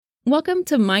Welcome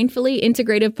to Mindfully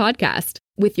Integrative Podcast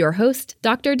with your host,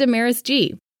 Dr. Damaris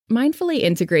G. Mindfully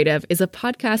Integrative is a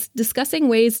podcast discussing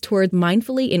ways toward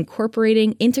mindfully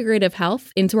incorporating integrative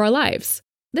health into our lives.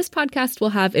 This podcast will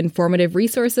have informative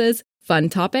resources, fun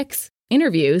topics,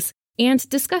 interviews, and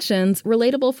discussions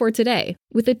relatable for today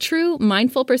with a true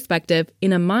mindful perspective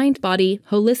in a mind-body,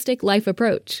 holistic life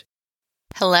approach.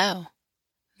 Hello.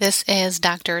 This is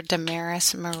Dr.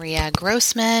 Damaris Maria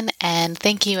Grossman, and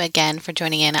thank you again for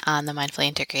joining in on the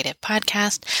Mindfully Integrative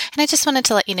podcast. And I just wanted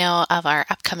to let you know of our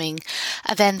upcoming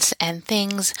events and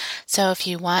things. So if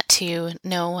you want to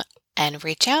know and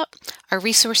reach out, our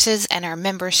resources and our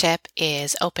membership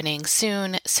is opening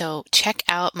soon. So check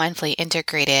out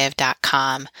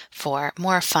mindfullyintegrative.com for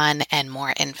more fun and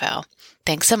more info.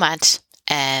 Thanks so much,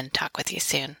 and talk with you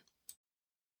soon.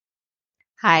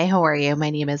 Hi, how are you? My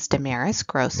name is Damaris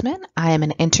Grossman. I am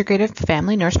an integrative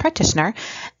family nurse practitioner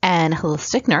and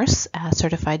holistic nurse, a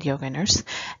certified yoga nurse,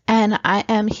 and I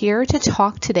am here to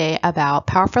talk today about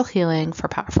powerful healing for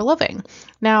powerful living.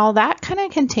 Now, that kind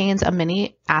of contains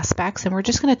many aspects, and we're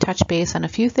just going to touch base on a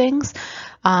few things.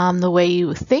 The way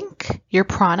you think, your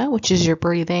prana, which is your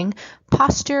breathing,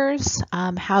 postures,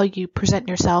 how you present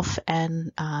yourself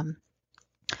and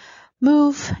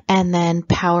move, and then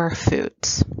power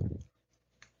foods.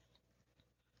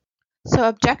 So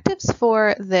objectives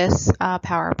for this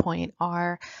PowerPoint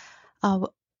are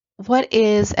what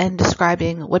is and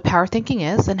describing what power thinking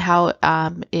is and how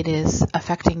it is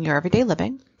affecting your everyday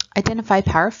living. Identify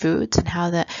power foods and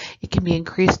how that it can be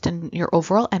increased in your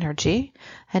overall energy.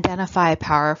 Identify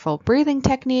powerful breathing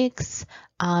techniques.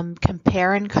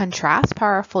 Compare and contrast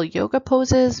powerful yoga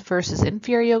poses versus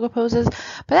inferior yoga poses.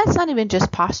 But that's not even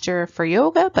just posture for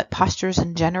yoga, but postures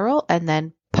in general, and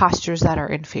then postures that are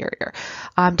inferior.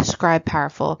 Describe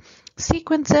powerful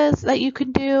sequences that you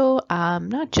can do,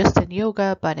 not just in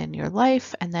yoga, but in your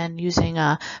life, and then using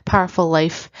powerful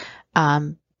life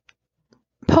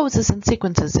poses and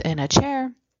sequences in a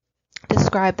chair.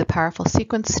 Describe the powerful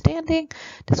sequence standing.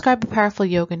 Describe the powerful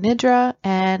yoga nidra,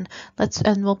 and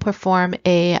we'll perform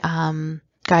a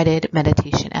guided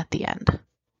meditation at the end.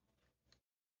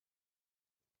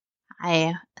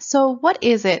 So what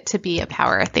is it to be a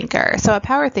power thinker? So a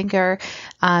power thinker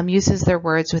uses their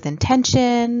words with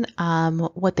intention.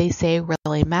 What they say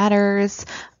really matters.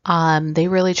 They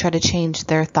really try to change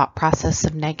their thought process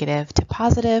of negative to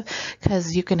positive,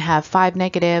 because you can have 5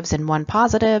 negatives and 1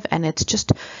 positive, and it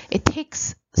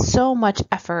takes so much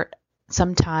effort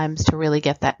sometimes to really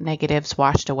get that negatives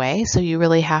washed away. So you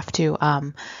really have to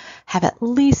have at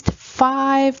least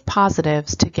 5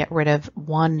 positives to get rid of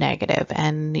 1 negative,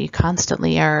 and you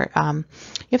constantly you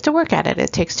have to work at it.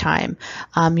 It takes time.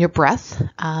 Your breath,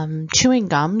 chewing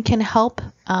gum can help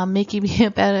make you be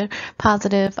a better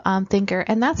positive thinker,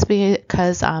 and that's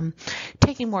because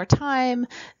taking more time,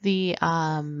 the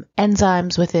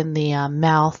enzymes within the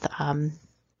mouth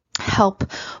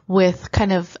help with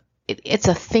kind of it's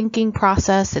a thinking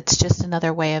process. It's just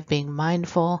another way of being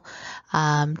mindful.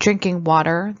 Drinking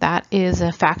water, that is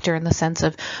a factor in the sense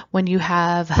of when you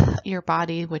have your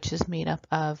body, which is made up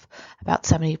of about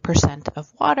 70%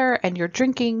 of water, and you're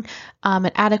drinking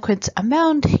an adequate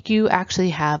amount, you actually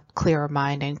have clearer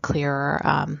mind and clearer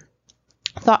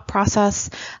thought process,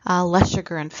 less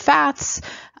sugar and fats.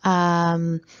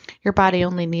 Your body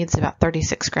only needs about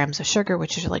 36 grams of sugar,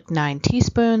 which is like 9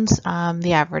 teaspoons.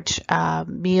 The average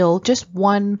meal, just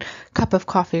 1 cup of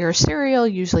coffee or cereal,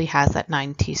 usually has that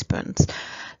 9 teaspoons.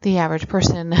 The average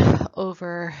person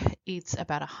overeats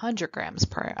about 100 grams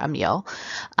per a meal.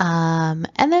 And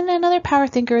then another power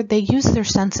thinker, they use their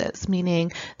senses,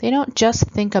 meaning they don't just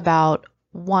think about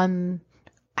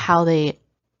how they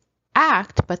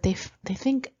act, but they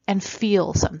think and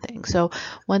feel something. So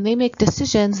when they make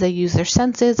decisions, they use their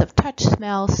senses of touch,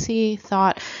 smell, see,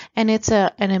 thought, and it's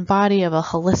an embody of a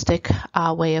holistic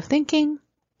way of thinking.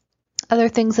 Other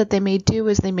things that they may do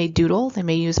is they may doodle, they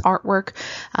may use artwork.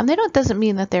 Doesn't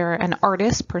mean that they're an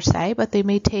artist per se, but they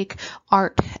may take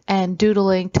art and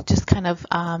doodling to just kind of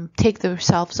take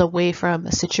themselves away from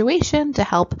a situation to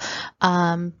help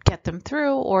get them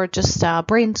through, or just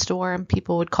brainstorm,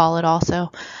 people would call it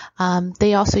also.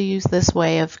 They also use this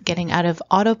way of getting out of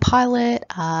autopilot,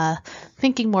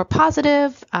 thinking more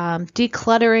positive,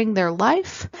 decluttering their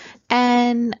life,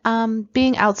 and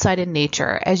being outside in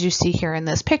nature. As you see here in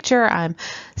this picture, I'm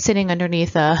sitting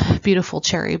underneath a beautiful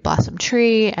cherry blossom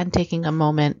tree and taking a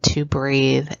moment to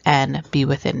breathe and be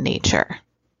within nature.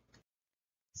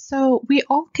 So we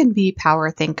all can be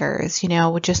power thinkers,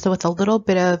 just with a little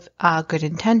bit of good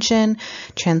intention,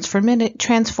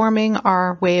 transforming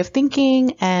our way of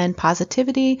thinking and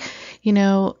positivity.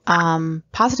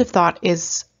 Positive thought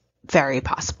is very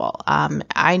possible.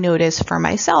 I notice for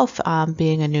myself,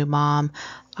 being a new mom,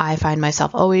 I find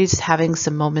myself always having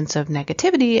some moments of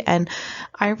negativity, and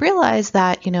I realize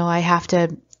that, I have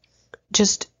to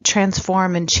just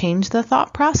transform and change the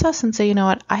thought process and say, you know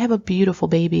what, I have a beautiful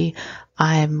baby.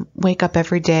 I wake up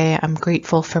every day. I'm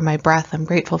grateful for my breath. I'm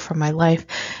grateful for my life.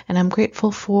 And I'm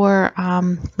grateful for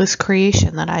this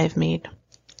creation that I have made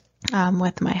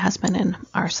with my husband and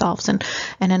ourselves and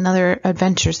another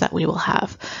adventures that we will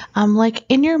have. Like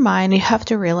in your mind, you have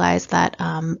to realize that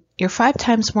you're 5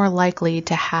 times more likely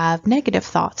to have negative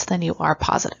thoughts than you are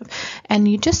positive. And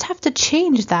you just have to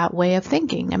change that way of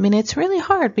thinking. I mean, it's really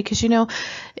hard because,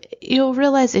 you'll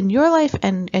realize in your life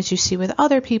and as you see with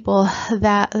other people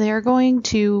that they're going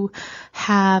to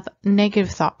have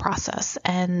negative thought process.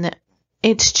 And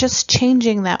it's just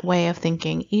changing that way of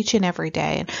thinking each and every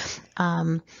day.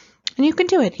 And you can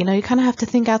do it. You kind of have to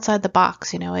think outside the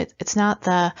box. It's not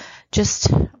the just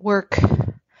work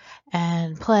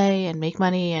and play and make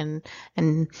money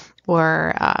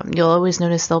or you'll always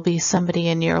notice there'll be somebody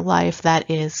in your life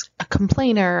that is a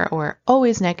complainer or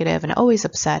always negative and always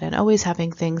upset and always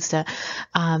having things to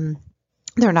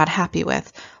they're not happy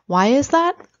with. Why is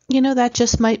that? That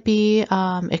just might be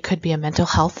it could be a mental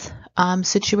health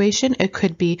situation. It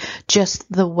could be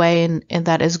just the way and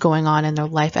that is going on in their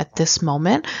life at this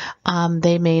moment.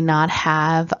 They may not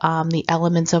have the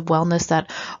elements of wellness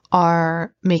that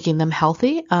are making them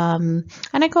healthy. And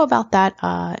I go about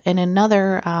that in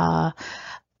another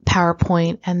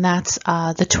PowerPoint, and that's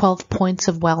the 12 points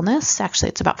of wellness. Actually,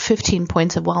 it's about 15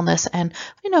 points of wellness, and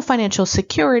financial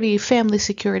security, family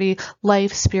security,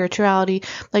 life, spirituality,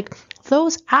 like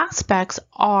those aspects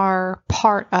are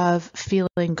part of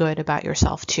feeling good about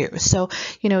yourself too. So,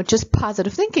 just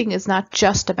positive thinking is not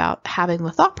just about having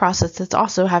the thought process, it's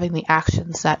also having the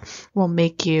actions that will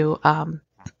make you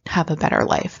have a better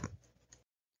life.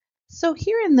 So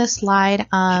here in this slide,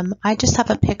 I just have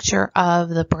a picture of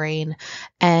the brain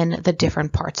and the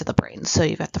different parts of the brain. So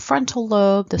you've got the frontal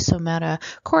lobe, the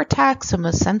somatocortex,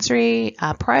 somasensory,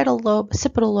 parietal lobe,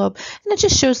 occipital lobe, and it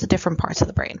just shows the different parts of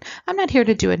the brain. I'm not here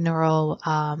to do a neuro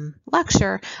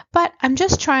lecture, but I'm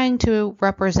just trying to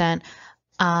represent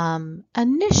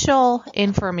initial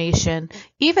information,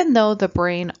 even though the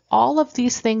brain, all of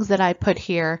these things that I put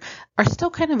here are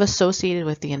still kind of associated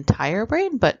with the entire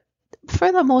brain, but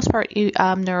for the most part,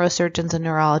 neurosurgeons and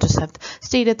neurologists have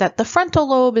stated that the frontal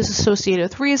lobe is associated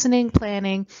with reasoning,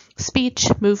 planning, speech,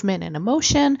 movement, and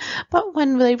emotion. But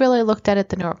when they really looked at it,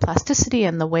 the neuroplasticity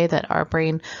and the way that our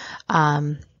brain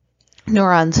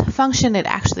neurons function, it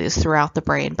actually is throughout the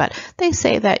brain. But they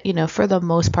say that, for the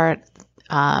most part,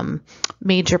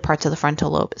 major parts of the frontal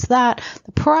lobe is that.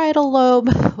 The parietal lobe,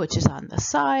 which is on the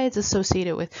sides,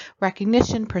 associated with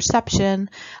recognition, perception.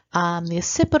 The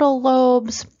occipital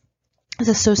lobes is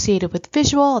associated with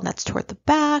visual, and that's toward the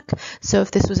back. So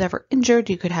if this was ever injured,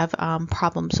 you could have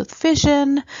problems with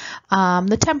vision.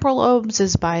 The temporal lobes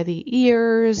is by the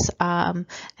ears, and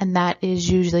that is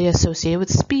usually associated with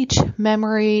speech,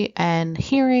 memory, and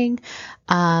hearing.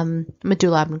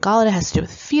 Medulla oblongata has to do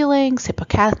with feelings.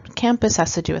 Hippocampus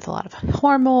has to do with a lot of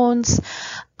hormones.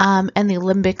 And the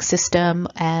limbic system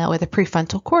or the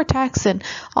prefrontal cortex, and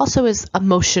also is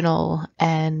emotional.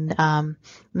 And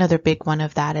another big one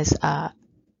of that is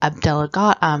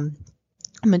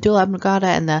medulla oblongata,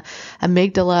 and the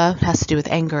amygdala has to do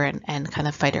with anger and kind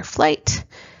of fight or flight.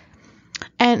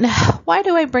 And why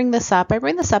do I bring this up? I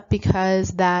bring this up because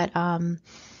that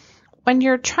when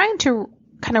you're trying to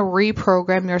kind of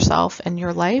reprogram yourself and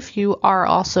your life, you are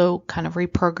also kind of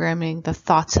reprogramming the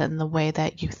thoughts and the way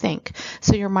that you think.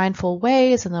 So your mindful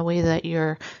ways and the way that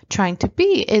you're trying to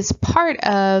be is part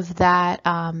of that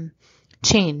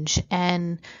change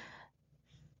and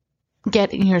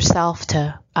getting yourself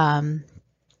to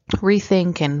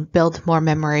rethink and build more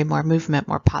memory, more movement,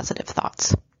 more positive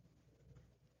thoughts.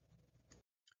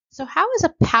 So how is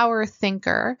a power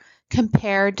thinker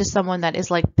compared to someone that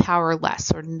is like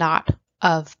powerless or not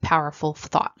of powerful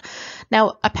thought?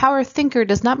 Now, a power thinker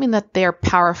does not mean that they're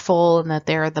powerful and that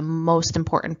they're the most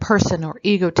important person or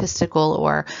egotistical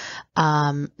or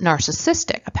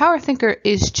narcissistic. A power thinker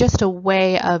is just a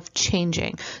way of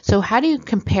changing. So how do you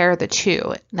compare the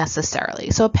two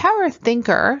necessarily? So a power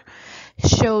thinker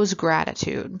shows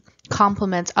gratitude,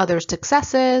 compliments others'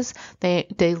 successes. They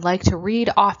like to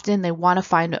read often. They want to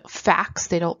find facts.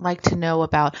 They don't like to know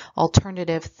about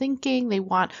alternative thinking. They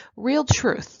want real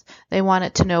truth. They want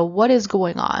it to know what is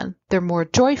going on. They're more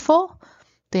joyful.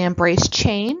 They embrace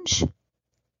change.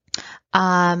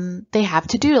 They have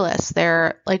to-do lists.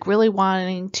 They're like really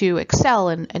wanting to excel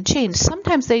and change.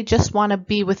 Sometimes they just want to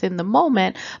be within the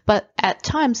moment, but at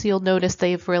times you'll notice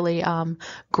they've really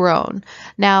grown.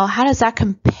 Now, how does that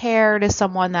compare to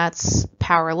someone that's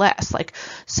powerless?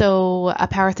 So a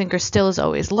power thinker still is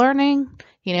always learning.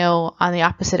 On the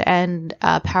opposite end,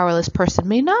 a powerless person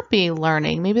may not be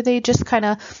learning. Maybe they just kind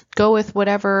of go with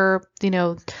whatever,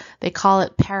 they call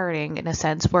it parroting in a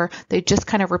sense, where they just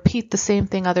kind of repeat the same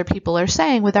thing other people are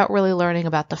saying without really learning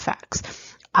about the facts.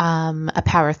 A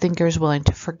power thinker is willing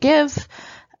to forgive.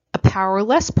 A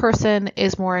powerless person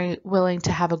is more willing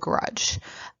to have a grudge.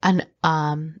 And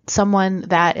someone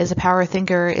that is a power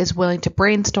thinker is willing to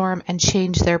brainstorm and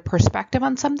change their perspective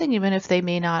on something, even if they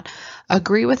may not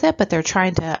agree with it, but they're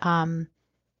trying to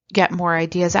get more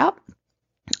ideas out.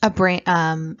 A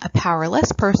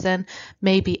powerless person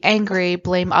may be angry,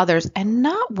 blame others, and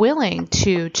not willing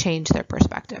to change their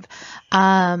perspective.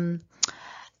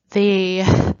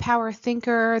 The power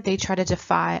thinker, they try to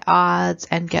defy odds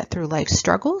and get through life's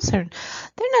struggles. They're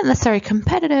not necessarily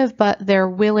competitive, but they're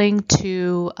willing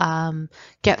to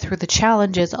get through the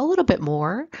challenges a little bit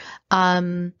more.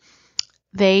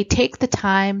 They take the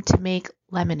time to make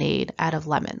lemonade out of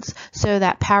lemons. So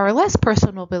that powerless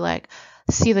person will be like,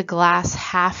 see the glass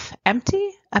half empty.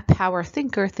 A power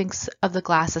thinker thinks of the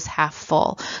glass as half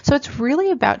full. So it's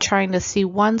really about trying to see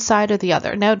one side or the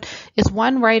other. Now, is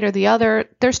one right or the other?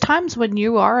 There's times when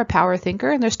you are a power thinker,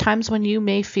 and there's times when you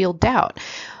may feel doubt.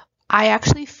 I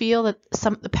actually feel that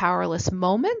some of the powerless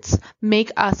moments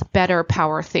make us better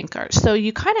power thinkers. So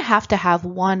you kind of have to have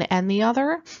one and the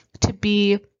other to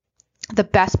be the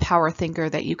best power thinker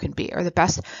that you can be, or the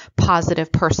best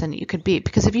positive person you can be.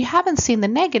 Because if you haven't seen the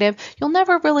negative, you'll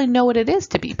never really know what it is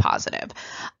to be positive.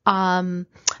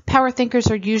 Power thinkers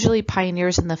are usually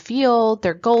pioneers in the field.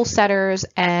 They're goal setters,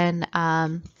 and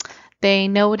they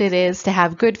know what it is to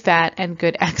have good fat and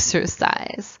good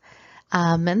exercise.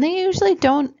 And they usually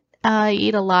don't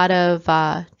eat a lot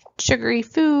of sugary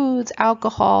foods,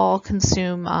 alcohol,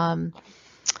 consume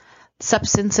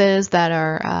substances that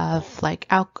are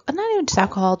not even just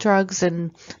alcohol, drugs,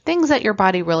 and things that your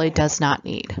body really does not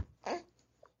need.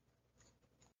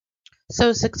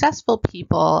 So successful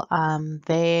people,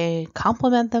 they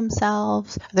compliment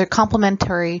themselves. They're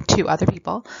complimentary to other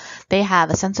people. They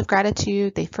have a sense of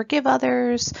gratitude. They forgive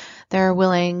others. They're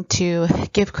willing to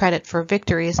give credit for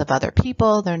victories of other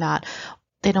people.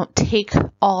 They don't take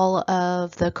all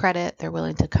of the credit. They're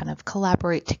willing to kind of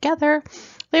collaborate together.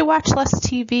 They watch less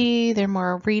TV. They're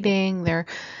more reading.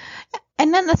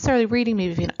 And not necessarily reading,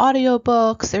 maybe even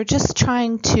audiobooks. They're just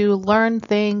trying to learn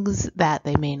things that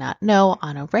they may not know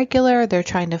on a regular. They're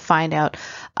trying to find out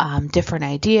different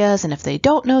ideas. And if they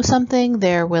don't know something,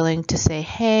 they're willing to say,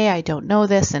 hey, I don't know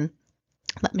this, and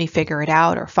let me figure it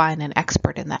out, or find an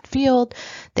expert in that field.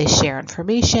 They share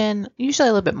information, usually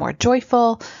a little bit more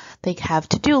joyful. They have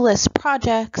to-do lists,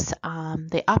 projects.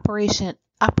 They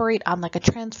operate on like a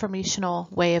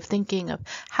transformational way of thinking of,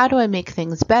 how do I make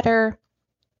things better?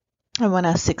 I want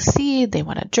to succeed. They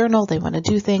want to journal. They want to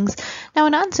do things. Now,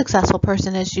 an unsuccessful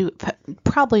person, as you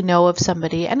probably know of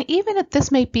somebody, and even if this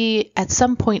may be at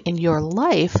some point in your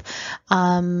life,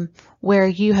 where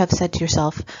you have said to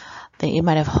yourself that you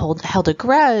might have held a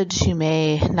grudge, you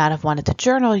may not have wanted to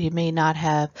journal, you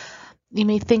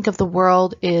may think of the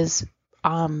world is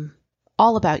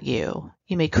all about you.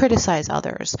 You may criticize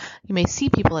others. You may see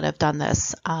people that have done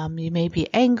this. You may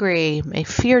be angry, you may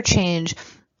fear change.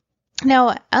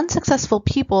 Now, unsuccessful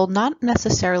people not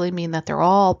necessarily mean that they're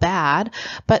all bad,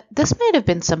 but this might have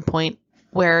been some point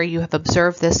where you have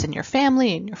observed this in your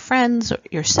family and your friends or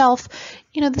yourself.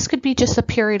 This could be just a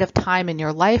period of time in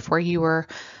your life where you were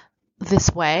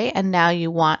this way and now you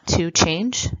want to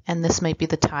change, and this might be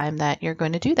the time that you're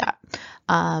going to do that.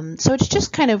 So it's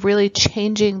just kind of really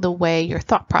changing the way your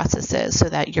thought process is so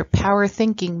that your power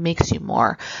thinking makes you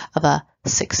more of a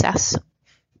success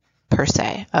per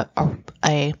se,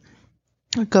 a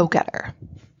go-getter.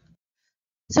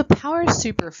 So power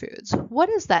superfoods, what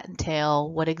does that entail?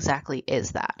 What exactly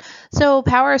is that? So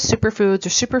power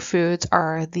superfoods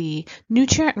are the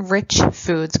nutrient-rich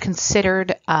foods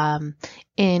considered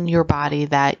in your body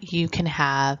that you can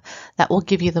have that will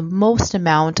give you the most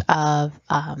amount of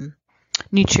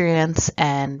nutrients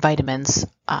and vitamins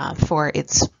for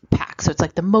its pack. So it's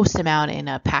like the most amount in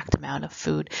a packed amount of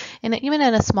food, and even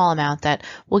in a small amount that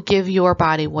will give your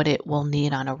body what it will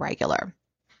need on a regular.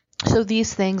 So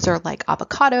these things are like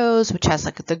avocados, which has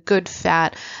like the good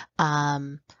fat,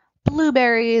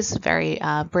 blueberries, very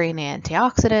brain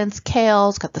antioxidants,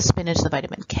 kale's got the spinach, the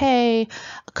vitamin K,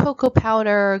 cocoa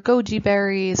powder, goji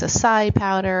berries, acai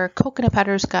powder, coconut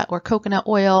powder's got, or coconut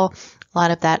oil, a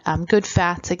lot of that good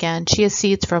fats again, chia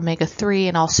seeds for omega-3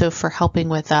 and also for helping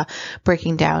with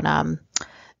breaking down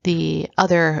the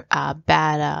other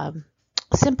bad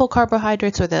simple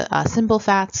carbohydrates or the simple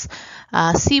fats.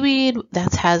 Seaweed,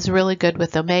 that has really good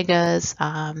with omegas.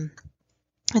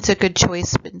 It's a good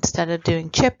choice instead of doing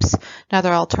chips.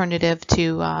 Another alternative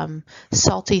to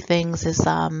salty things is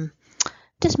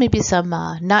just maybe some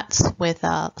nuts with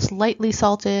slightly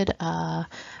salted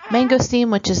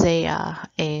mangosteen, which is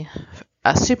a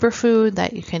superfood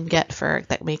that you can get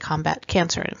that may combat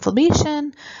cancer and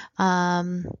inflammation.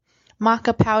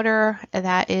 Maca powder,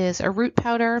 that is a root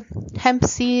powder. Hemp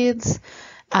seeds.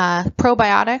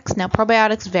 Probiotics. Now,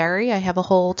 probiotics vary. I have a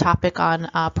whole topic on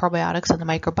probiotics and the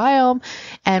microbiome,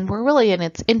 and we're really in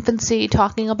its infancy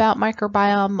talking about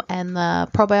microbiome and the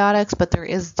probiotics, but there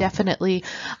is definitely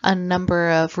a number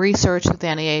of research with the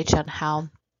NIH on how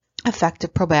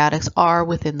effective probiotics are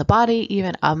within the body,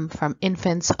 even from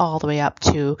infants all the way up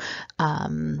to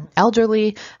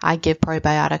elderly. I give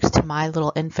probiotics to my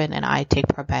little infant, and I take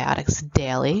probiotics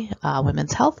daily,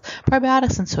 women's health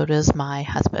probiotics, and so does my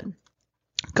husband.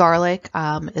 Garlic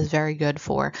is very good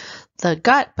for the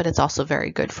gut, but it's also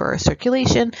very good for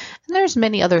circulation. And there's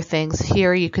many other things.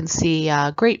 Here you can see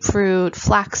grapefruit,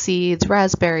 flax seeds,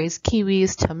 raspberries,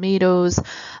 kiwis, tomatoes,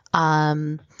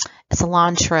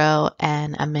 cilantro,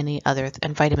 and many others,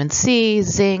 and vitamin C,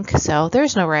 zinc. So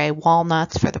there's no way,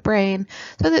 walnuts for the brain.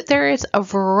 So that there is a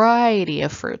variety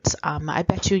of fruits. I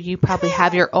bet you probably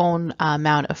have your own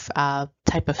amount of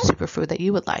type of superfood that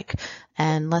you would like.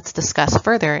 And let's discuss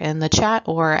further in the chat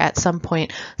or at some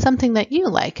point something that you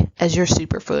like as your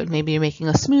superfood. Maybe you're making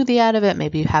a smoothie out of it.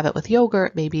 Maybe you have it with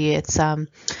yogurt. Maybe it's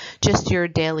just your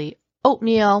daily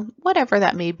oatmeal, whatever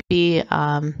that may be.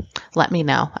 Let me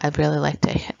know. I'd really like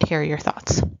to hear your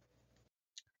thoughts.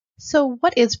 So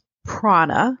what is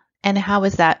prana and how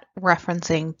is that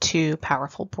referencing to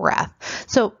powerful breath?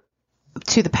 So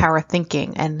to the power of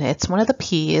thinking, and it's one of the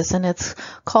P's, and it's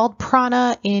called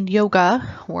prana in yoga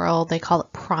world. They call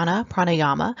it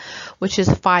pranayama, which is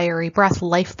fiery breath,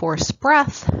 life force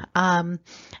breath. And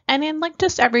in like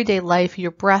just everyday life,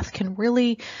 your breath can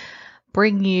really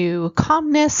bring you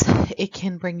calmness. It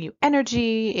can bring you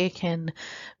energy. It can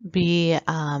be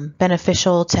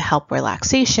beneficial to help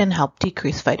relaxation, help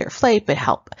decrease fight or flight, but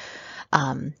help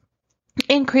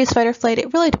increase fight or flight.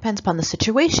 It really depends upon the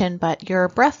situation, but your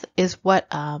breath is what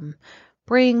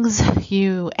brings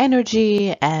you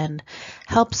energy and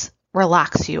helps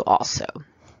relax you also.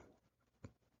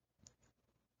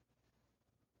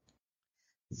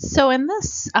 So in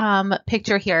this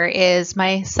picture here is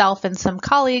myself and some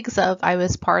colleagues I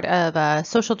was part of a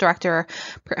social director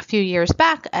a few years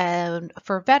back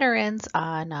for veterans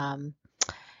and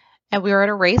we were at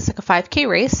a race, like a 5K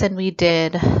race, and we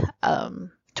did,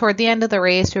 toward the end of the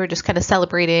race, we were just kind of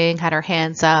celebrating, had our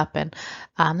hands up, and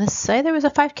there was a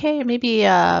 5K, maybe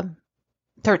a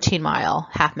 13-mile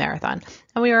half marathon.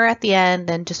 And we were at the end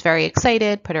and just very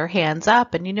excited, put our hands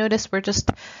up, and you notice we're just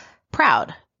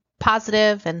proud.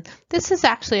 Positive, and this is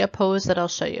actually a pose that I'll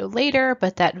show you later,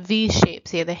 but that V shape,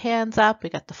 see the hands up, we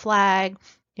got the flag,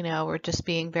 we're just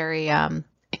being very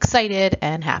excited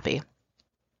and happy.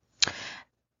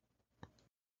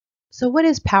 So what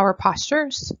is power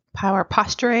postures? Power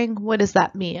posturing, what does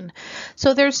that mean?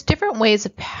 So there's different ways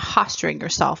of posturing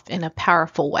yourself in a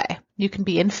powerful way. You can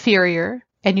be inferior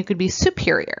and you could be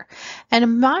superior.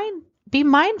 And be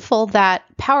mindful that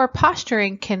power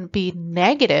posturing can be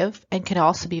negative and can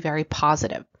also be very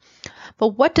positive. But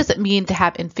what does it mean to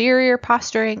have inferior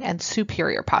posturing and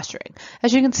superior posturing?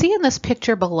 As you can see in this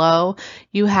picture below,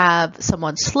 you have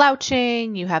someone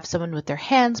slouching, you have someone with their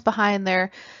hands behind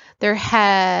their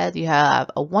head, you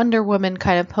have a Wonder Woman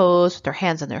kind of pose with their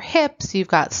hands on their hips, you've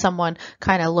got someone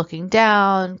kind of looking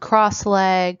down,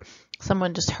 cross-legged,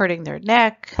 someone just hurting their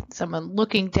neck, someone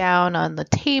looking down on the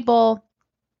table.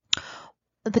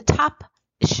 The top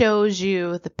shows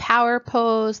you the power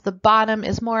pose. The bottom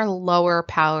is more lower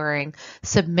powering,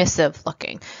 submissive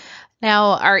looking.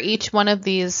 Now, are each one of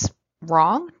these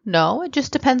wrong? No, it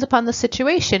just depends upon the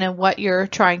situation and what you're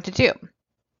trying to do.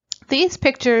 These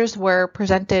pictures were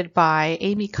presented by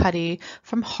Amy Cuddy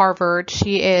from Harvard.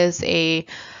 She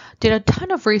did a ton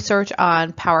of research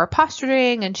on power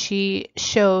posturing, and she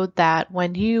showed that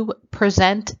when you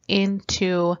present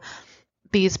into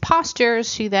these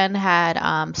postures, she then had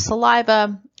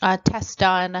saliva tests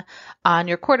done on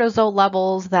your cortisol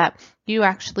levels that you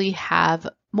actually have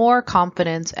more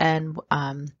confidence and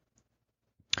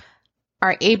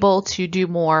are able to do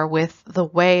more with the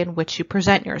way in which you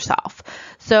present yourself.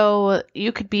 So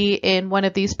you could be in one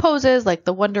of these poses, like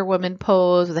the Wonder Woman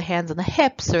pose, or the hands on the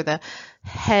hips, or the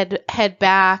head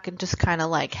back and just kind of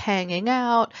like hanging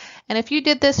out. And if you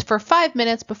did this for 5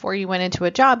 minutes before you went into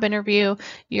a job interview,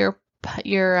 your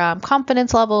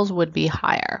confidence levels would be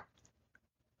higher.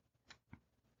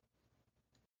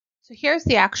 So here's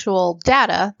the actual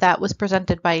data that was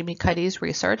presented by Amy Cuddy's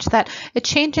research, that a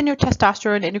change in your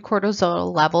testosterone and your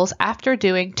cortisol levels after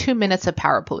doing 2 minutes of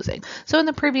power posing. So in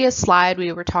the previous slide,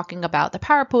 we were talking about the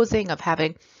power posing of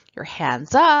having your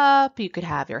hands up. You could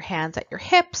have your hands at your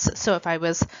hips. So if I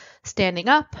was standing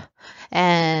up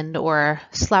or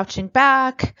slouching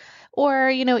back, or,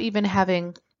 even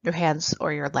having your hands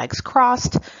or your legs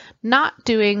crossed, not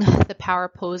doing the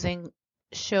power posing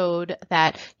showed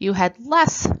that you had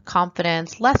less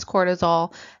confidence, less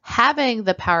cortisol. Having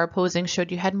the power posing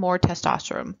showed you had more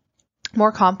testosterone,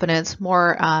 more confidence,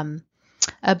 more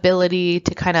ability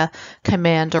to kind of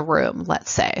command a room, let's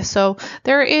say. So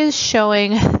there is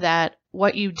showing that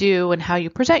what you do and how you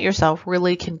present yourself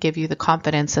really can give you the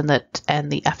confidence and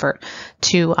the effort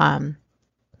to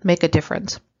make a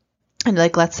difference. And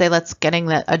let's say getting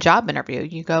a job interview.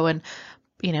 You go and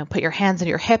put your hands on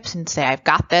your hips and say, I've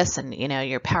got this. And,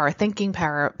 you're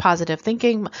positive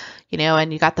thinking,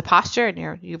 and you got the posture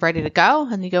and you're ready to go.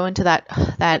 And you go into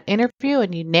that interview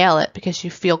and you nail it because you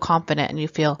feel confident and you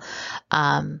feel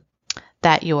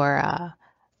that your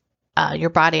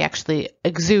body actually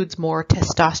exudes more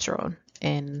testosterone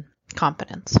in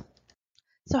confidence.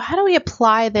 So how do we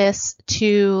apply this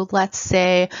to, let's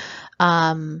say,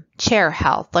 chair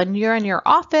health? And you're in your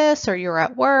office or you're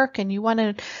at work and you want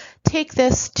to take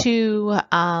this to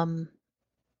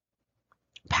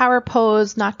power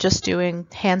pose, not just doing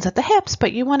hands at the hips,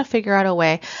 but you want to figure out a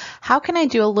way, how can I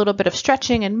do a little bit of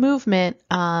stretching and movement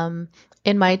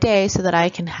in my day so that I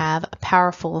can have a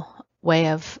powerful way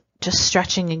of just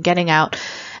stretching and getting out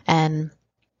and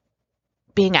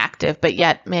being active, but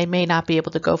yet may not be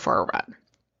able to go for a run.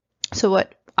 So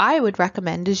what I would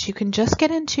recommend is you can just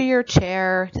get into your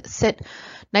chair, sit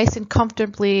nice and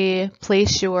comfortably,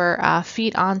 place your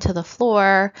feet onto the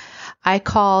floor. I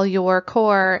call your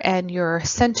core and your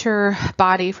center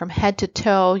body from head to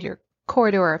toe your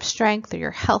corridor of strength, or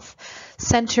your health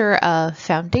center of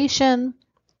foundation.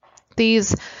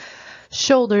 These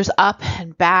shoulders up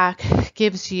and back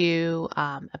gives you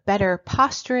a better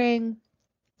posturing.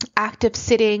 Active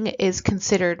sitting is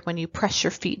considered when you press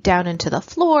your feet down into the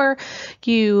floor,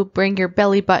 you bring your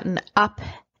belly button up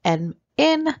and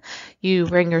in, you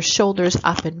bring your shoulders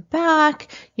up and back,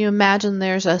 you imagine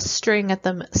there's a string at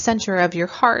the center of your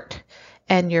heart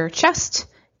and your chest.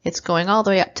 It's going all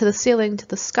the way up to the ceiling, to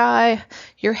the sky.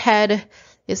 Your head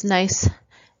is nice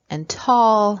and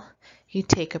tall. You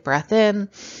take a breath in,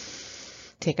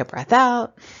 take a breath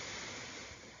out.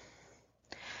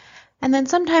 And then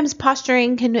sometimes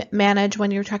posturing can manage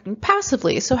when you're talking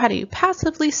passively. So how do you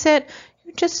passively sit?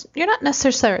 You're not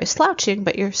necessarily slouching,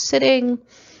 but you're sitting.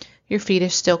 Your feet are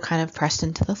still kind of pressed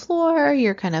into the floor.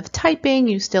 You're kind of typing.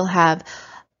 You still have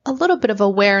a little bit of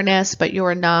awareness, but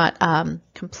you're not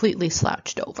completely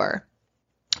slouched over.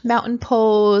 Mountain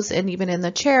pose, and even in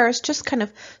the chairs, just kind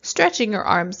of stretching your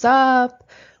arms up,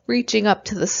 reaching up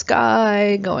to the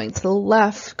sky, going to the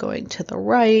left, going to the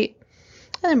right.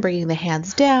 And then bringing the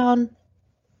hands down.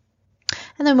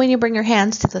 And then when you bring your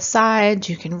hands to the sides,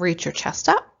 you can reach your chest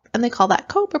up. And they call that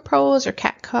cobra pose or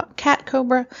cat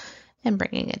cobra. And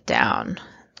bringing it down.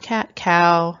 Cat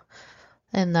cow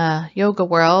in the yoga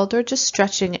world, or just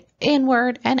stretching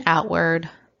inward and outward.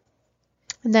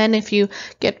 And then if you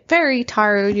get very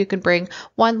tired, you can bring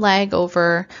one leg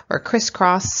over or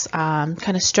crisscross, kind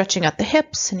of stretching at the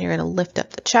hips. And you're going to lift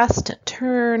up the chest and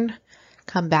turn.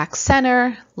 Come back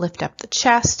center, lift up the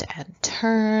chest and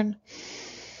turn,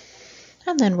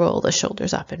 and then roll the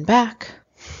shoulders up and back.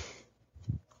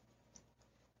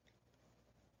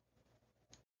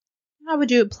 How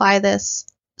would you apply this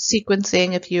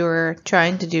sequencing if you were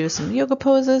trying to do some yoga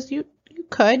poses? You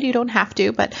could, you don't have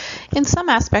to, but in some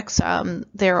aspects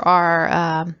there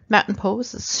are mountain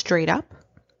pose is straight up.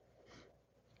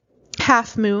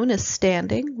 Half moon is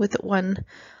standing with one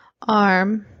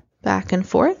arm back and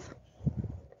forth.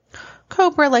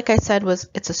 Cobra, like I said,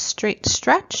 it's a straight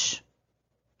stretch.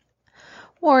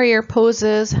 Warrior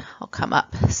poses, I'll come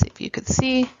up, see if you could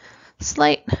see.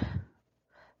 Slight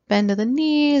bend of the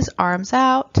knees, arms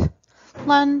out,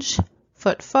 lunge,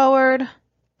 foot forward,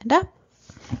 and up.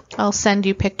 I'll send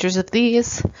you pictures of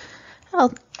these.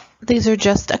 These are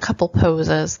just a couple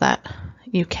poses that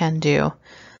you can do.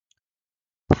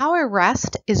 Power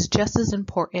rest is just as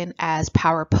important as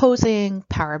power posing,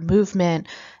 power movement,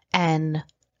 and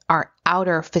our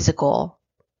outer physical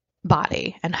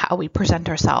body and how we present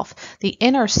ourselves. The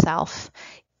inner self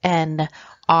and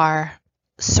our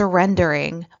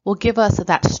surrendering will give us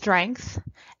that strength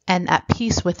and that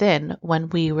peace within when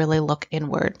we really look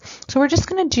inward. So we're just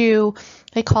going to do,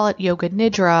 they call it yoga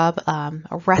nidra,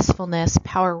 a restfulness,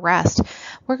 power rest.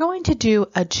 We're going to do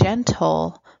a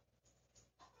gentle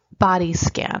body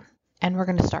scan, and we're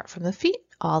going to start from the feet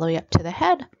all the way up to the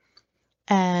head,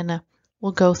 and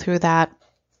we'll go through that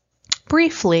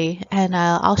briefly, and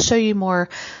I'll show you more,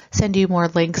 send you more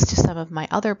links to some of my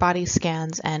other body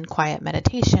scans and quiet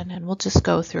meditation, and we'll just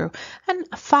go through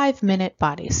a 5-minute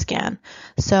body scan.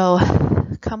 So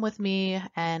come with me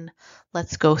and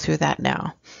let's go through that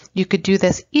now. You could do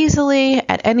this easily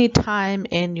at any time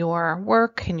in your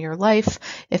work, in your life.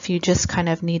 If you just kind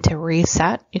of need to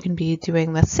reset, you can be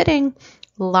doing the sitting,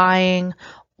 lying,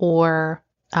 or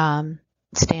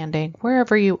standing,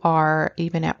 wherever you are,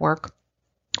 even at work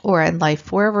or in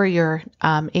life, wherever you're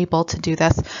able to do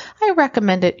this. I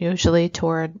recommend it usually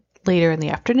toward later in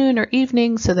the afternoon or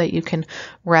evening so that you can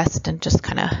rest and just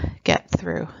kind of get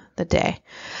through the day.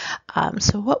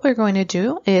 So what we're going to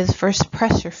do is first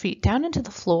press your feet down into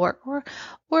the floor,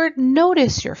 or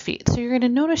notice your feet. So you're going to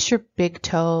notice your big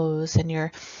toes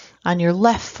and on your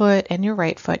left foot and your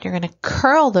right foot. You're going to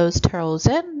curl those toes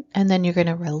in, and then you're going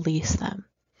to release them.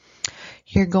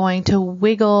 You're going to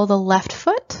wiggle the left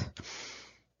foot,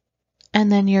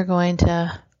 and then you're going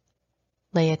to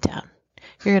lay it down.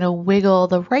 You're going to wiggle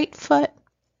the right foot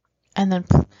and then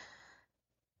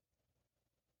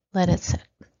let it sit.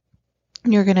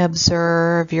 You're going to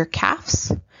observe your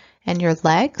calves and your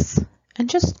legs and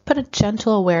just put a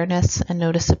gentle awareness and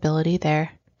noticeability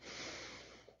there.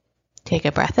 Take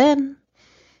a breath in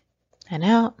and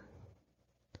out.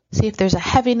 See if there's a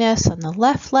heaviness on the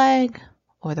left leg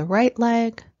or the right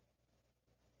leg.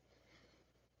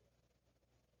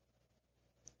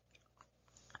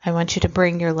 I want you to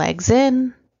bring your legs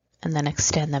in and then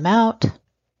extend them out.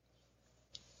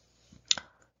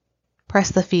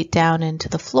 Press the feet down into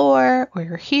the floor or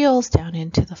your heels down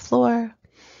into the floor.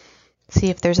 See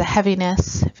if there's a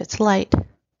heaviness, if it's light.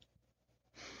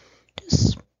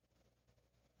 Just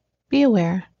be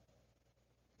aware.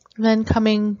 And then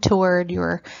coming toward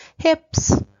your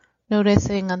hips,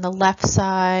 noticing on the left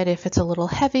side if it's a little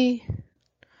heavy.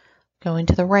 Going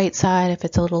to the right side if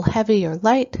it's a little heavy or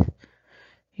light.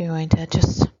 You're going to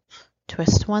just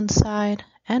twist one side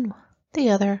and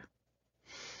the other.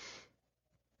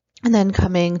 And then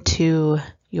coming to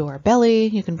your belly,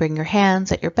 you can bring your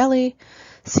hands at your belly.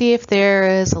 See if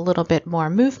there is a little bit more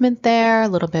movement there, a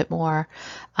little bit more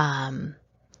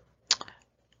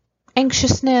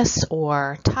anxiousness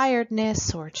or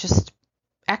tiredness or just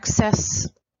excess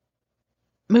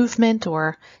movement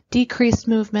or decreased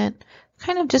movement.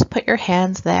 Kind of just put your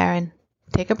hands there and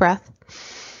take a breath.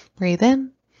 Breathe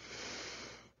in.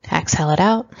 Exhale it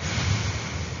out.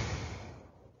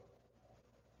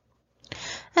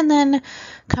 And then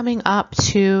coming up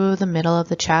to the middle of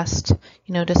the chest,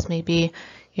 you notice maybe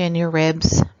in your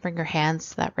ribs, bring your hands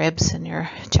to that ribs in your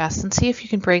chest and see if you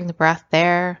can bring the breath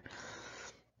there.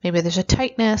 Maybe there's a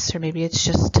tightness or maybe it's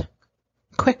just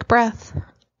quick breath.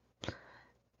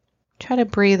 Try to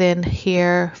breathe in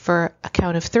here for a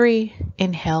count of 3.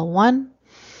 Inhale 1,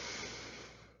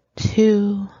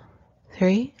 2,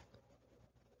 3.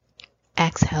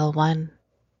 Exhale 1,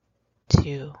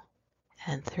 2,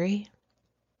 and 3.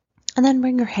 And then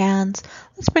bring your hands,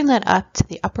 let's bring that up to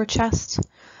the upper chest.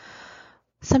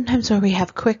 Sometimes when we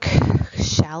have quick,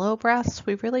 shallow breaths,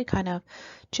 we really kind of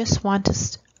just want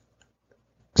to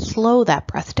slow that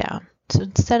breath down. So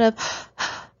instead of,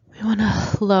 we want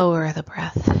to lower the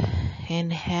breath.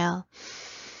 Inhale.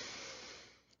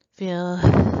 Feel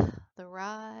the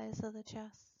rise of the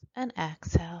chest and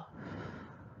exhale.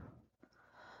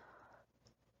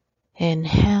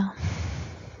 Inhale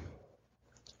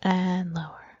and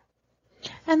lower.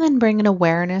 And then bring an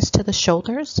awareness to the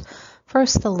shoulders.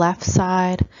 First the left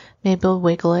side, maybe we'll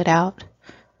wiggle it out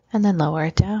and then lower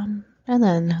it down. And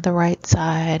then the right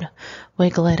side,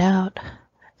 wiggle it out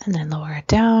and then lower it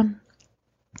down.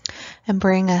 And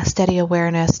bring a steady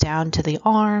awareness down to the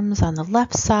arms on the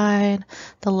left side,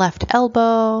 the left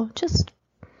elbow. Just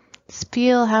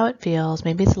feel how it feels.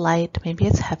 Maybe it's light, maybe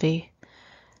it's heavy.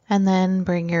 And then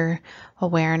bring your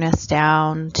awareness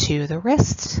down to the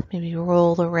wrist. Maybe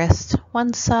roll the wrist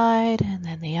one side and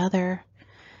then the other.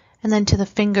 And then to the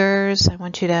fingers, I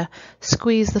want you to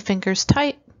squeeze the fingers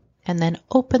tight and then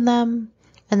open them.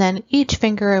 And then each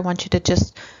finger, I want you to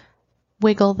just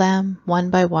wiggle them one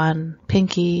by one.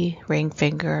 Pinky, ring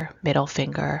finger, middle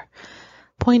finger,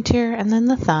 pointer, and then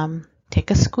the thumb. take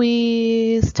a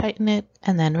squeeze, tighten it,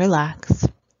 and then relax.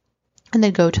 And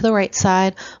then go to the right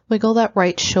side, wiggle that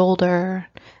right shoulder,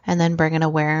 and then bring an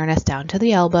awareness down to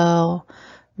the elbow.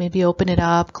 Maybe open it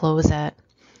up, close it.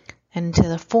 And to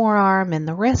the forearm and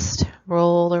the wrist,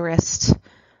 roll the wrist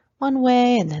one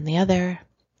way and then the other.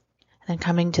 And then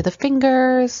coming to the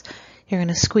fingers, you're going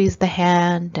to squeeze the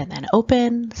hand and then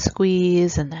open,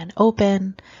 squeeze and then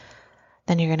open.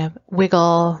 Then you're going to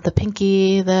wiggle the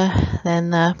pinky, then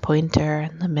the pointer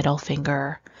and the middle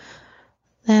finger.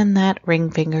 Then that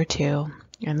ring finger too,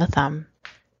 and the thumb.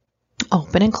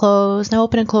 Open and close. Now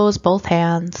open and close both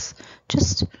hands.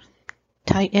 Just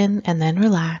tighten and then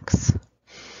relax.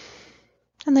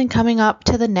 And then coming up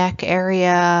to the neck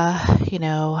area,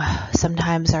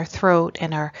 sometimes our throat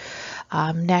and our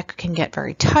neck can get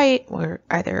very tight. We're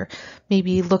either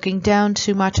maybe looking down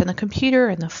too much on the computer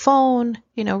and the phone,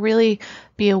 really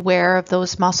be aware of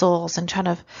those muscles and trying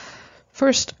to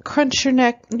first crunch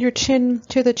your chin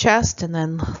to the chest and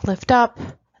then lift up,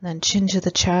 and then chin to the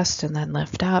chest and then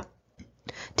lift up.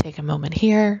 Take a moment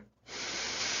here.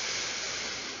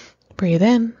 Breathe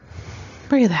in,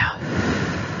 breathe out.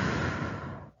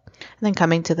 And then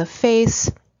coming to the face,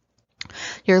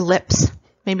 your lips,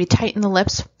 maybe tighten the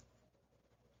lips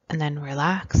and then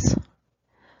relax.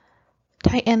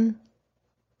 Tighten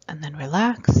and then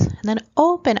relax. And then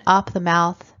open up the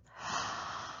mouth.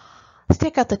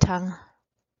 Stick out the tongue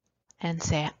and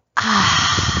say,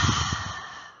 ah.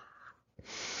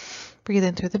 Breathe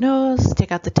in through the nose,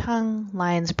 stick out the tongue,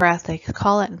 lion's breath, they could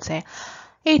call it, and say,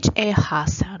 H-A-ha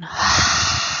sound.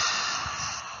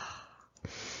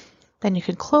 Then you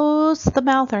can close the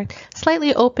mouth or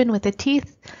slightly open with the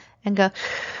teeth and go,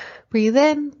 breathe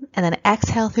in, and then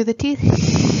exhale through the teeth.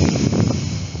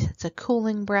 It's a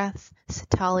cooling breath,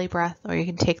 Sitali breath, or you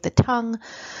can take the tongue,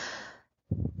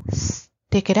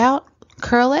 stick it out,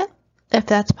 curl it, if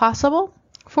that's possible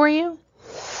for you.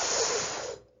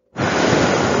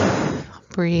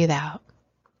 Breathe out.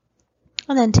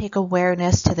 And then take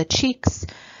awareness to the cheeks.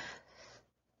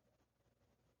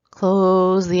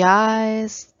 Close the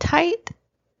eyes tight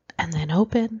and then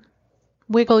open.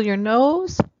 Wiggle your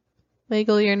nose.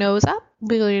 Wiggle your nose up.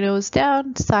 Wiggle your nose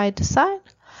down, side to side.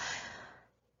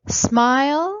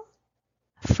 Smile.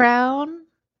 Frown.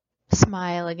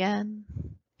 Smile again.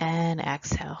 And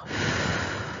exhale.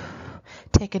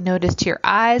 Take a notice to your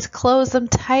eyes. Close them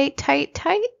tight, tight,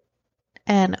 tight.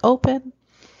 And open.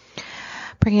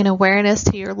 Bring in awareness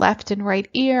to your left and right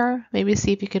ear. Maybe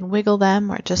see if you can wiggle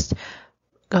them or just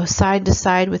go side to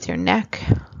side with your neck.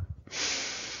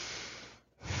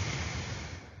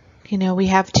 We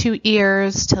have 2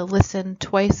 ears to listen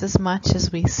twice as much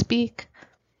as we speak.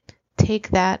 Take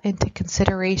that into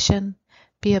consideration.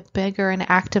 Be a bigger and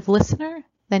active listener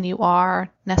than you are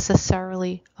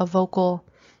necessarily a vocal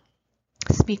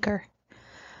speaker.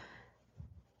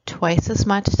 Twice as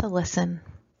much to listen,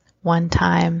 1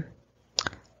 time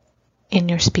in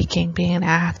your speaking, being an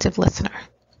active listener.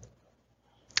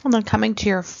 And then coming to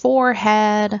your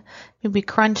forehead, maybe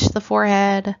crunch the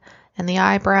forehead and the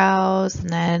eyebrows, and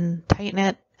then tighten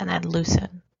it, and then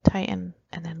loosen. Tighten,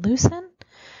 and then loosen.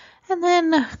 And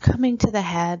then coming to the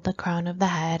head, the crown of the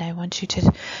head, I want you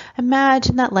to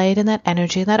imagine that light and that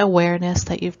energy, that awareness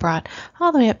that you've brought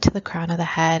all the way up to the crown of the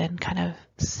head, and kind of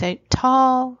stay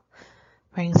tall.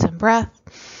 Bring some breath.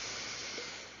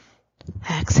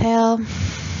 Exhale.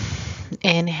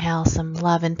 Inhale some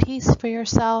love and peace for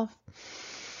yourself.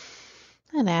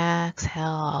 And exhale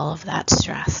all of that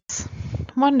stress.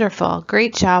 Wonderful.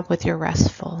 Great job with your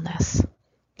restfulness.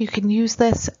 You can use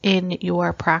this in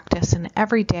your practice and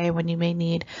every day when you may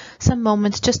need some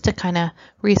moments just to kind of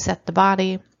reset the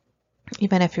body,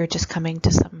 even if you're just coming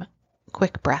to some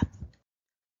quick breath.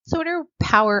 So what are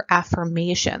power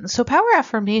affirmations? So power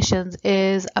affirmations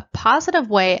is a positive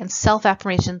way and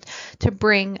self-affirmations to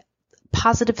bring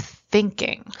positive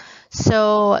thinking.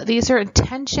 So these are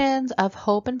intentions of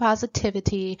hope and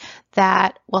positivity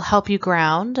that will help you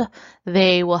ground.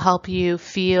 They will help you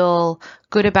feel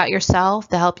good about yourself.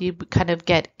 They help you kind of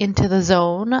get into the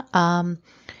zone.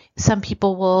 Some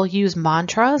people will use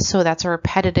mantras, so that's a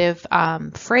repetitive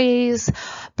phrase,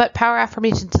 but power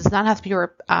affirmations does not have to be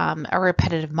a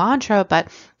repetitive mantra, but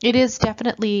it is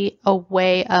definitely a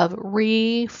way of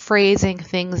rephrasing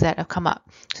things that have come up.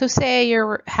 So say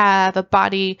you have a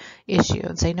body issue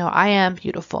and say, no, I am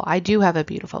beautiful. I do have a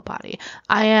beautiful body.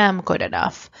 I am good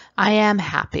enough. I am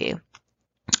happy.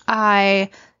 I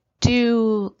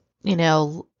do,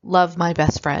 love my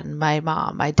best friend, my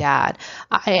mom, my dad.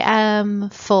 I am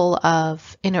full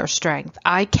of inner strength.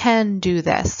 I can do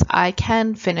this. I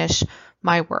can finish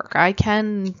my work. I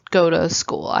can go to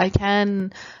school. I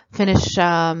can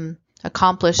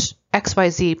accomplish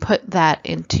XYZ, put that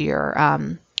into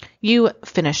your, you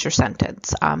finish your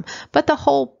sentence. But the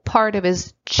whole part of it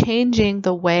is changing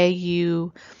the way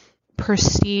you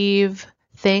perceive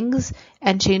things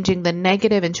and changing the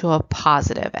negative into a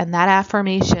positive. And that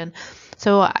affirmation,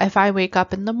 so if I wake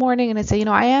up in the morning and I say,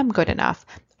 I am good enough,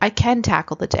 I can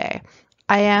tackle the day.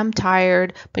 I am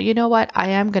tired, but you know what? I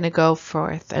am going to go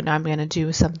forth and I'm going to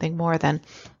do something more than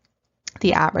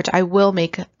the average. I will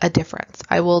make a difference.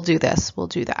 I will do this, we'll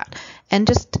do that. And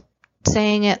just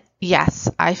saying it, yes,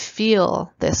 I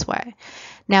feel this way.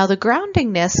 Now the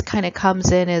groundingness kind of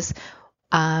comes in as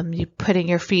you putting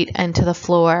your feet into the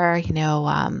floor,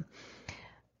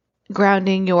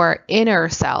 grounding your inner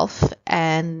self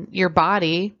and your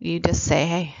body. You just say,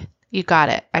 hey, you got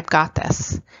it. I've got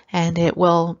this. And it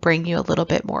will bring you a little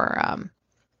bit more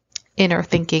inner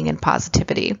thinking and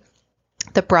positivity.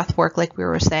 The breath work, like we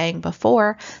were saying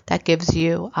before, that gives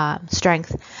you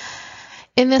strength.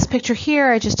 In this picture here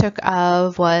I just took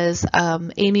of was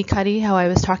Amy Cuddy, how I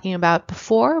was talking about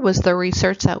before, was the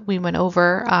research that we went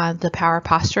over on the power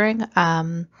posturing.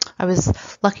 I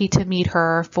was lucky to meet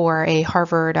her for a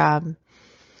Harvard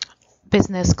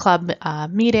Business Club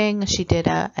meeting. She did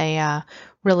a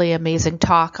really amazing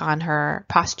talk on her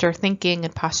posture thinking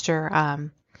and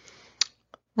posture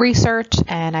research,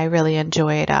 and I really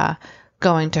enjoyed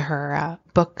going to her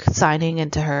book signing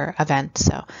and to her event.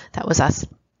 So that was us.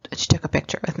 She took a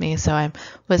picture with me. So I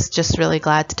was just really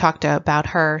glad to talk about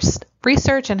her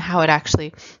research and how it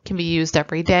actually can be used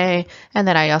every day. And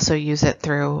then I also use it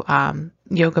through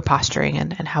yoga posturing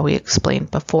and how we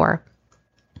explained before.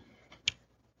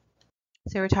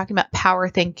 So we're talking about power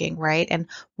thinking, right? And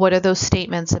what are those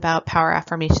statements about power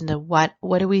affirmations and what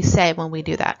do we say when we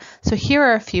do that? So here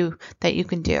are a few that you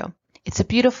can do. It's a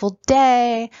beautiful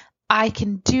day. I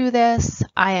can do this.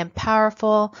 I am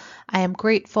powerful. I am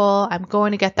grateful. I'm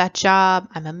going to get that job.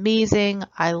 I'm amazing.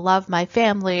 I love my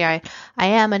family. I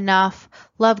am enough.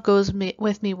 Love goes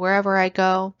with me wherever I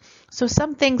go. So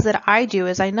some things that I do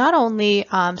is I not only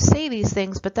say these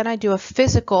things, but then I do a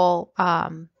physical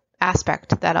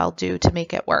aspect that I'll do to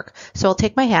make it work. So I'll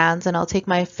take my hands and I'll take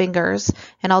my fingers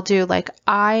and I'll do like,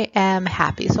 I am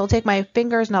happy. So I'll take my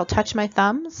fingers and I'll touch my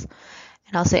thumbs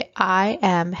and I'll say, I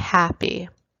am happy.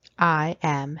 I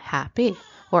am happy,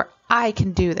 or I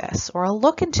can do this, or I'll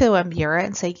look into a mirror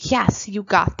and say, yes, you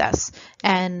got this.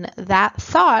 And that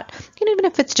thought, even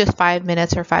if it's just 5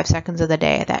 minutes or 5 seconds of the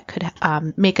day, that could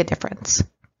make a difference.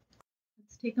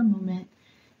 Let's take a moment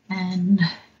and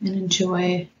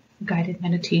enjoy guided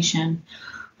meditation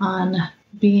on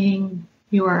being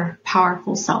your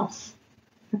powerful self,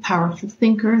 the powerful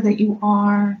thinker that you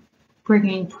are,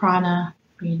 bringing prana,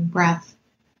 bringing breath,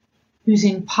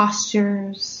 using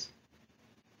postures,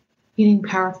 eating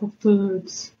powerful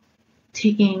foods,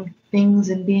 taking things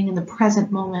and being in the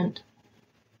present moment,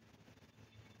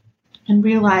 and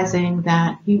realizing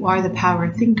that you are the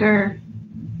power thinker,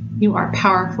 you are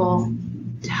powerful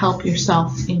to help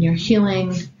yourself in your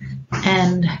healing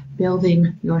and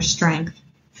building your strength.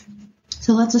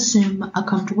 So let's assume a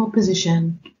comfortable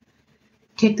position.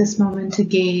 Take this moment to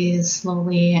gaze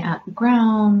slowly at the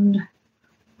ground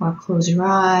or close your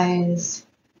eyes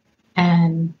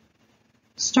and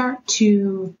start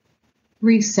to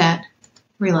reset,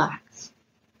 relax.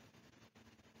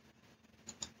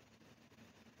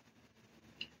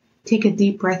 Take a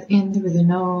deep breath in through the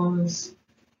nose.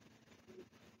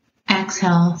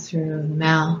 Exhale through the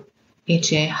mouth.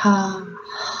 Ha.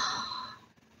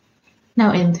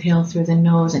 Now inhale through the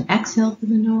nose and exhale through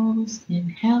the nose.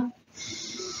 Inhale.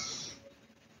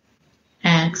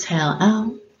 Exhale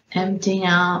out. Emptying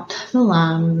out the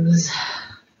lungs.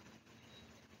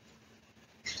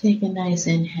 Take a nice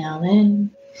inhale in.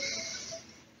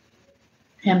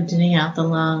 Emptying out the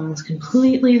lungs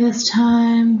completely this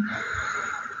time.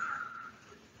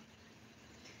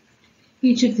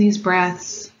 Each of these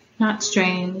breaths, not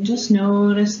strain, just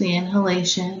notice the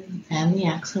inhalation and the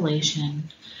exhalation,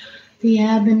 the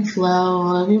ebb and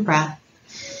flow of your breath.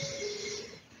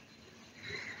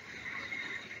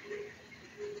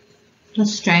 The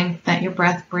strength that your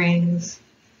breath brings.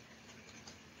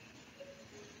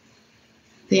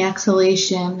 The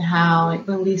exhalation, how it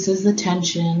releases the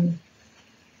tension.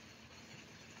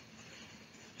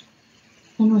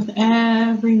 And with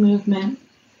every movement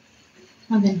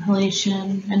of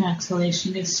inhalation and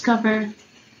exhalation, discover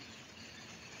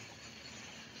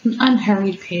an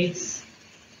unhurried pace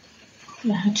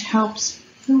which helps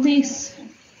release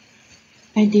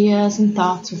ideas and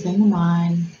thoughts within the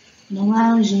mind and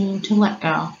allows you to let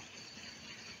go.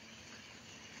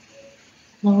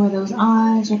 Lower those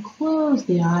eyes or close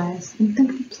the eyes and think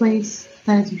of a place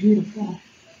that is beautiful.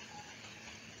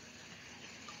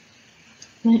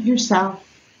 Let yourself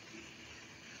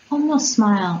almost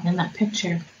smile in that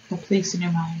picture, the place in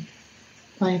your mind.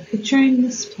 While you're picturing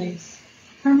this place,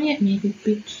 for me it may be the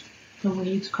beach, the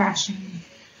waves crashing,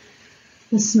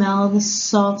 the smell of the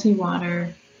salty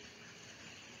water,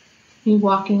 me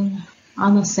walking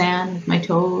on the sand with my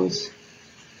toes,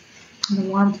 and the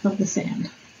warmth of the sand.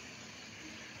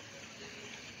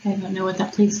 I don't know what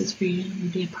that place is for you.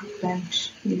 Maybe a park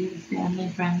bench, maybe with family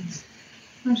and friends,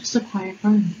 or just a quiet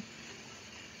room.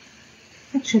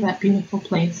 Picture that beautiful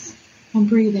place and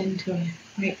breathe into it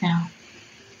right now.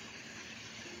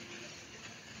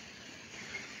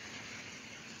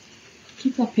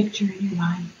 Keep that picture in your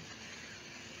mind.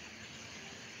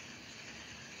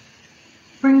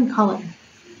 Bring in color,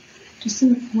 just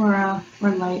an aura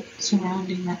or light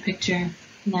surrounding that picture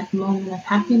and that moment of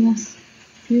happiness,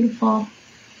 beautiful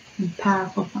and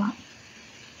powerful thought.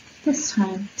 This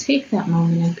time, take that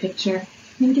moment and picture,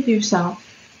 think of yourself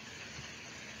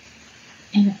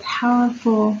in a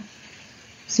powerful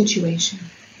situation,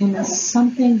 in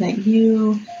something that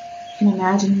you can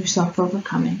imagine yourself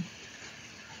overcoming.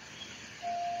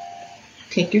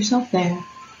 Take yourself there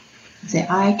and say,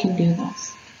 I can do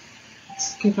this.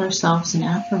 Let's give ourselves an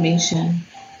affirmation.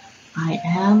 I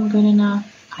am good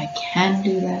enough. I can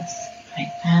do this.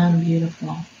 I am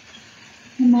beautiful.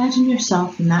 Imagine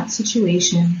yourself in that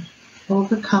situation,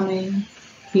 overcoming,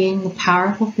 being the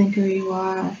powerful thinker you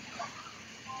are,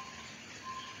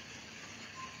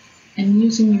 and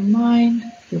using your mind,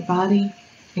 your body,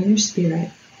 and your spirit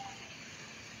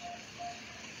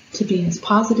to be as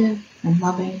positive and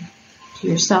loving to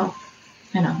yourself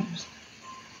and others.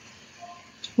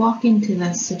 Walk into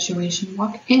this situation,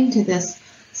 walk into this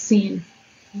scene,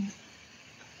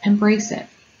 embrace it,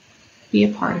 be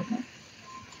a part of it.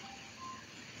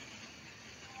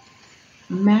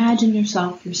 Imagine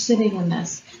yourself, you're sitting in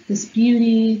this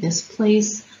beauty, this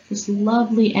place, this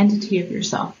lovely entity of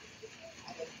yourself.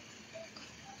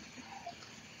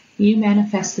 You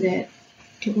manifested it.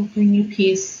 It will bring you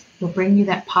peace, will bring you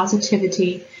that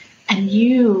positivity, and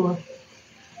you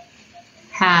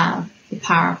have the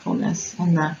powerfulness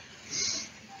and the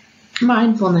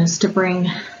mindfulness to bring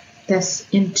this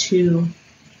into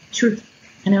truth,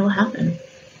 and it will happen.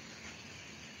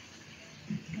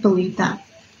 Believe that.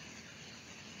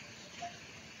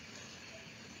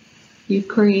 You've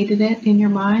created it in your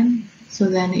mind, so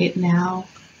then it now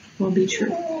will be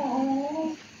true.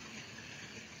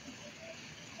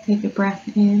 Take a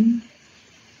breath in.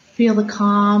 Feel the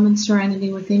calm and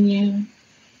serenity within you.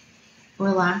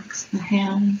 Relax the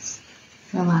hands.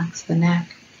 Relax the neck.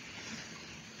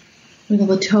 Wiggle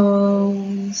the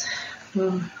toes.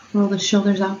 Roll the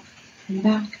shoulders up and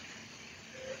back.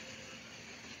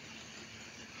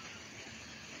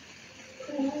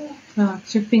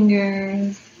 Relax your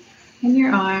fingers and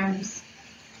your arms.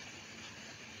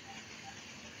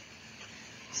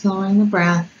 Slowing the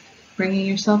breath, bringing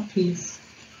yourself peace.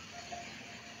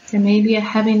 There may be a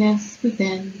heaviness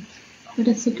within, but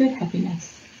it's a good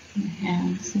heaviness. And the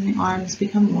hands and the arms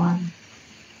become warm.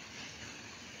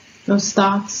 Those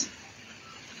thoughts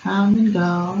come and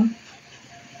go.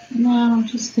 Now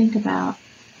just think about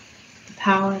the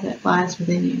power that lies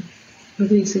within you.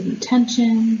 Releasing the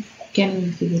tension, getting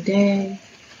you through the day.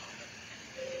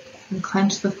 And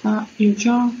clench your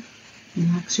jaw.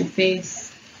 Relax your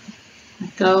face.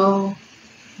 Let go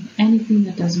of anything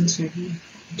that doesn't serve you.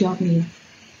 You don't need.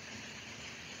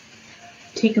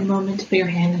 Take a moment to put your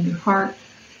hand on your heart.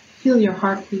 Feel your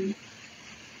heartbeat.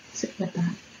 Sit with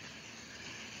that.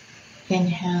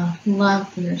 Inhale,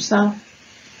 love for yourself.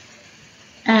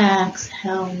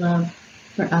 Exhale, love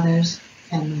for others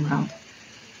and the world.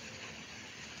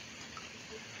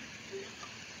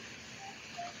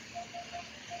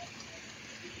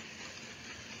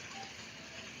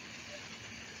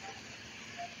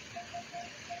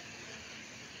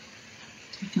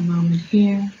 Take a moment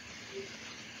here.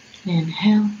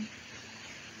 Inhale.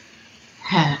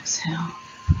 Exhale.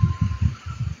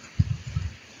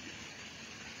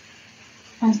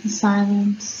 As the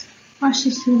silence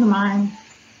rushes through the mind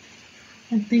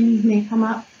and things may come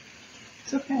up,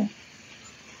 it's okay.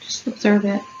 Just observe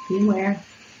it, be aware,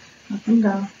 let them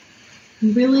go,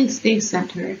 and really stay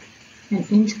centered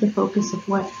and into the focus of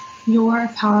what your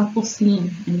powerful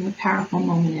scene and your powerful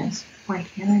moment is right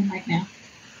here and right now.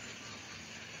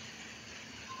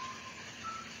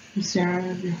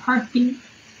 Observe your heartbeat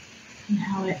and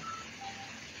how it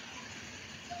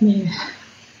may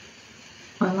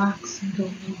relax and go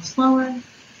a little slower.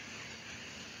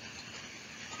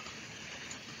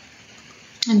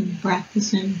 And your breath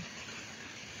is in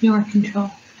your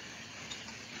control.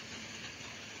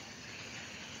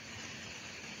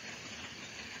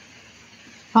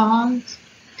 Pause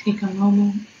Take a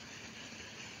moment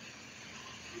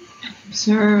and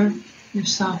observe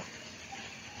yourself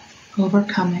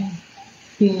overcoming,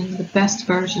 being the best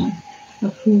version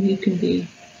of who you can be.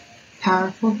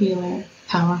 Powerful healer,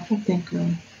 powerful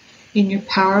thinker. In your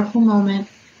powerful moment,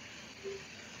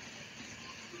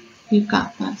 you've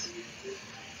got this.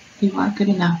 You are good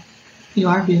enough. You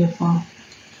are beautiful.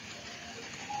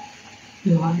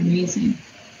 You are amazing.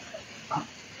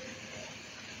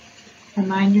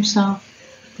 Remind yourself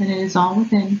that it is all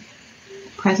within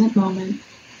the present moment.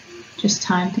 Just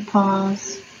time to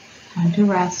pause, time to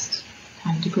rest,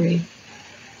 time to breathe.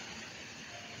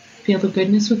 Feel the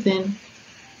goodness within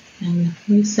and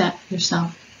reset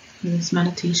yourself for this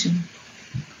meditation.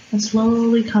 And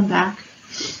slowly come back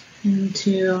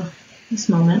into this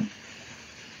moment.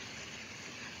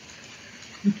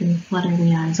 You can flutter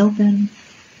the eyes open,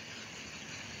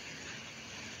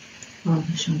 roll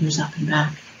the shoulders up and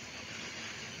back.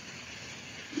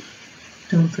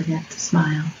 Don't forget to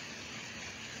smile.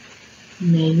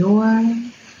 May your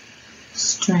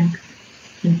strength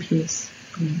and peace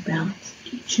bring balance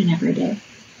each and every day.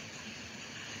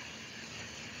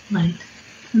 Light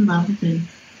and love within,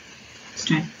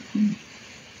 strength within.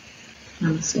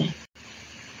 Namaste.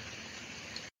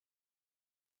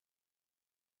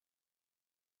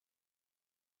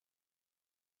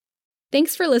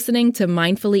 Thanks for listening to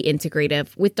Mindfully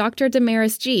Integrative with Dr.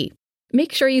 Damaris G.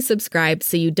 Make sure you subscribe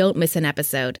so you don't miss an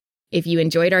episode. If you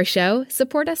enjoyed our show,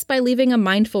 support us by leaving a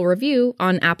mindful review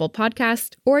on Apple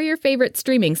Podcast or your favorite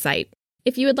streaming site.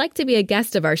 If you would like to be a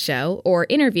guest of our show or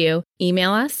interview,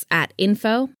 email us at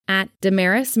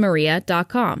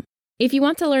info@damarismaria.com. If you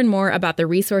want to learn more about the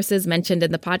resources mentioned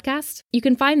in the podcast, you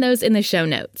can find those in the show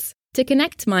notes. To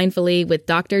connect mindfully with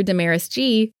Dr. Damaris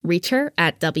G, reach her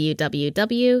at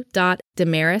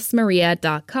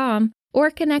www.damarismaria.com or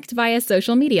connect via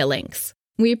social media links.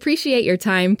 We appreciate your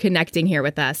time connecting here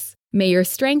with us. May your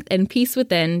strength and peace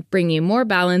within bring you more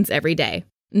balance every day.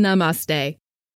 Namaste.